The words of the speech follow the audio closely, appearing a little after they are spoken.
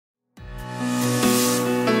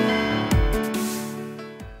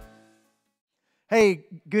Hey,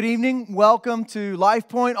 good evening. Welcome to Life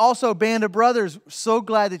Point. Also, Band of Brothers. So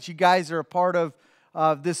glad that you guys are a part of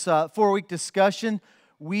this 4-week discussion.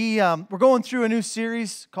 We're going through a new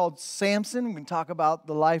series called Samson. We're going to talk about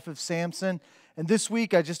the life of Samson. And this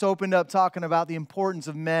week, I just opened up talking about the importance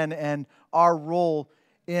of men and our role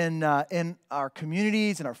in our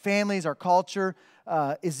communities, in our families, our culture.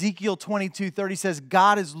 Ezekiel 22:30 says,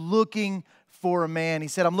 God is looking for a man. He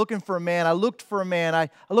said, I'm looking for a man. I looked for a man. I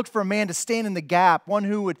looked for a man to stand in the gap, one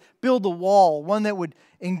who would build the wall, one that would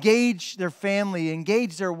engage their family,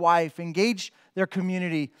 engage their wife, engage their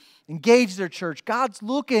community, engage their church. God's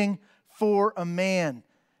looking for a man.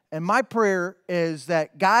 And my prayer is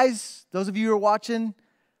that, guys, those of you who are watching,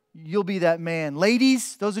 you'll be that man.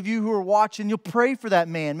 Ladies, those of you who are watching, you'll pray for that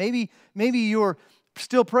man. Maybe you're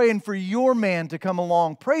still praying for your man to come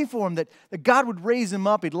along. Pray for him that God would raise him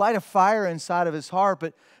up. He'd light a fire inside of his heart.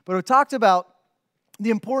 But we talked about the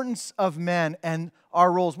importance of men and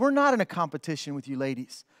our roles. We're not in a competition with you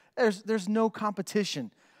ladies. There's no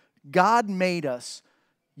competition. God made us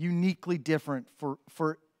uniquely different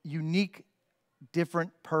for unique,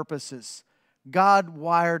 different purposes. God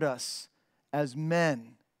wired us as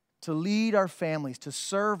men to lead our families, to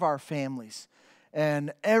serve our families.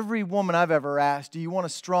 And every woman I've ever asked, do you want a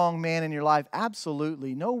strong man in your life?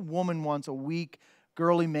 Absolutely. No woman wants a weak,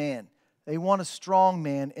 girly man. They want a strong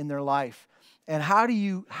man in their life. And how do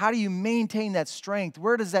you maintain that strength?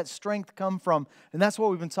 Where does that strength come from? And that's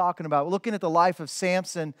what we've been talking about. We're looking at the life of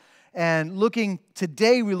Samson, and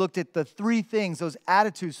today we looked at the three things, those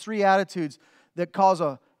attitudes, three attitudes that cause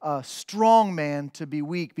a strong man to be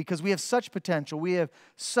weak, because we have such potential. We have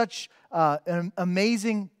such an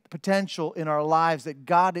amazing potential in our lives that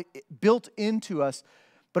God built into us.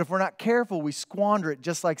 But if we're not careful, we squander it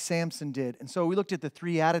just like Samson did. And so we looked at the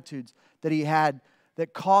three attitudes that he had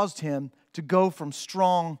that caused him to go from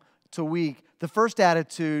strong to weak. The first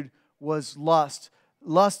attitude was lust.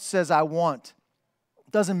 Lust says, I want.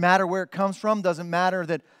 Doesn't matter where it comes from. Doesn't matter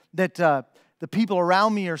that the people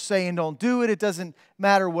around me are saying don't do it. It doesn't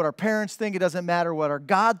matter what our parents think. It doesn't matter what our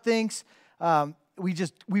God thinks.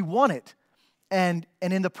 We want it. And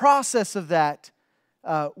in the process of that,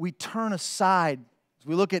 we turn aside. As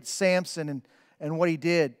we look at Samson and what he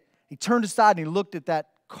did, he turned aside and he looked at that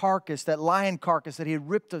carcass, that lion carcass that he had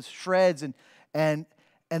ripped to shreds. And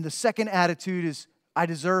the second attitude is, I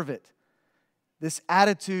deserve it. This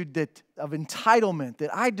attitude of entitlement,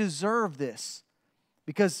 that I deserve this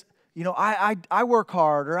because I work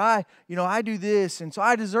hard, or I do this, and so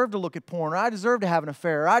I deserve to look at porn, or I deserve to have an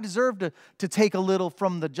affair, or I deserve to take a little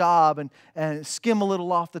from the job and skim a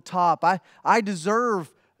little off the top. I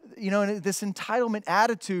deserve, and this entitlement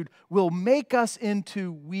attitude will make us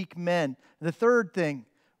into weak men. The third thing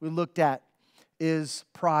we looked at is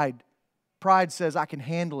pride. Pride says, I can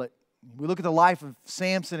handle it. We look at the life of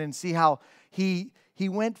Samson and see how he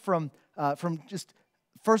went from just,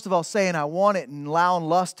 first of all, saying, I want it, and allowing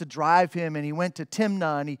lust to drive him. And he went to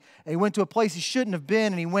Timnah, and he went to a place he shouldn't have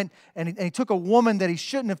been. And he went and he took a woman that he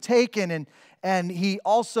shouldn't have taken. And he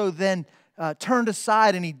also then turned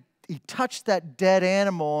aside, and he touched that dead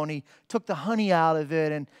animal, and he took the honey out of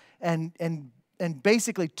it, and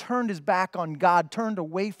basically turned his back on God, turned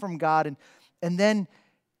away from God. And then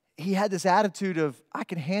he had this attitude of, I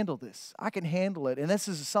can handle this. I can handle it. And this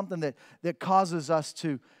is something that causes us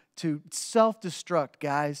to self-destruct,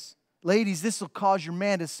 guys. Ladies, this will cause your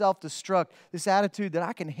man to self-destruct. This attitude that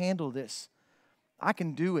I can handle this. I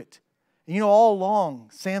can do it. And all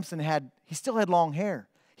along, Samson he still had long hair.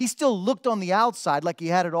 He still looked on the outside like he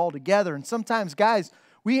had it all together. And sometimes, guys,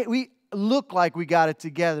 we look like we got it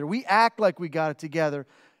together. We act like we got it together.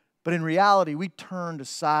 But in reality, we turned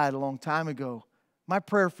aside a long time ago. My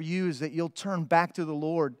prayer for you is that you'll turn back to the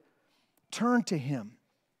Lord. Turn to Him.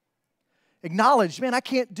 Acknowledge, man, I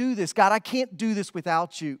can't do this. God, I can't do this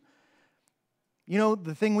without you.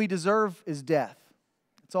 The thing we deserve is death.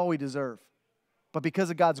 It's all we deserve. But because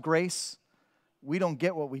of God's grace, we don't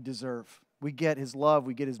get what we deserve. We get His love.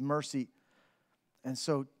 We get His mercy. And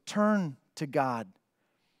so turn to God.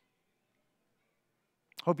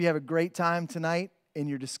 Hope you have a great time tonight in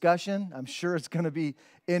your discussion. I'm sure it's going to be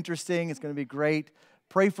interesting. It's going to be great.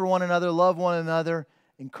 Pray for one another. Love one another.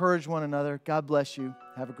 Encourage one another. God bless you.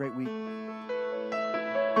 Have a great week.